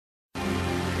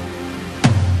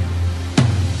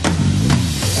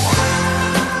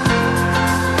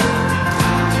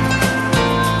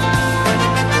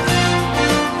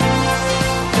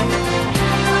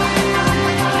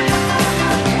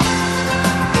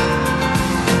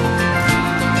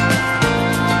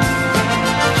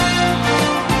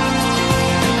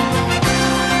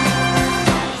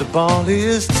ball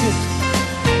is tipped.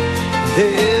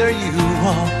 There you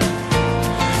are,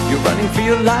 you're running for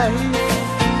your life.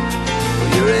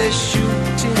 You're a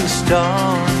shooting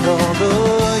star. And all the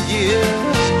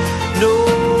years, no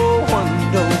one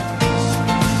knows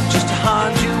just how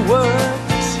hard you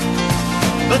worked,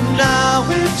 but now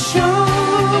it shows.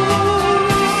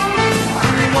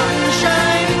 One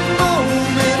shining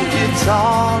moment, it's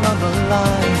all on the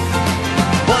line.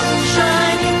 One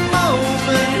shining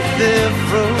moment, they're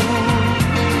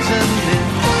frozen in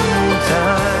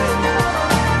time.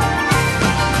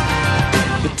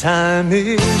 The time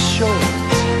is short,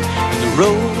 the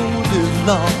road is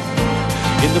long.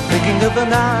 In the blinking of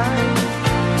an eye,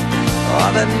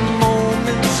 all that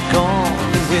moment's gone.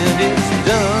 And when it's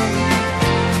done,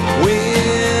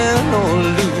 win or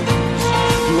lose,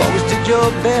 you always did your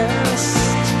best,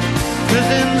 'cause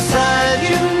inside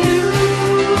you knew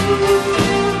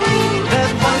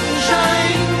that one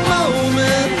shining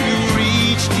moment you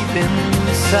reached deep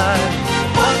inside.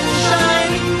 One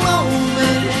shining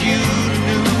moment you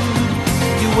knew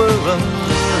you were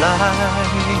alive.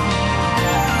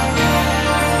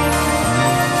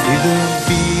 Feel the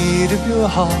beat of your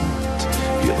heart,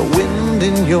 feel the wind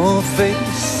in your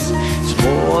face. It's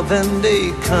more than a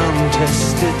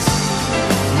contest, it's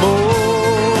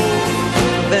more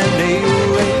than a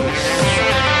race.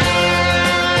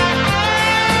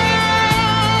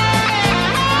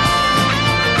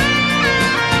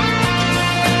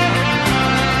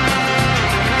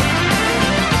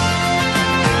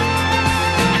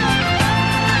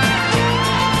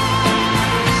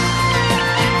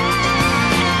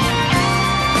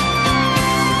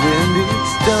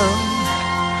 Done,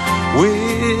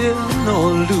 win or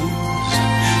lose,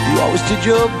 you always did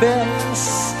your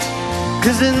best,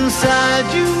 'cause inside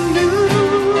you knew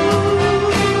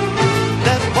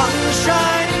that one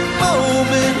shining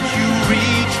moment you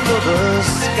reached for the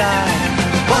sky.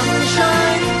 One shining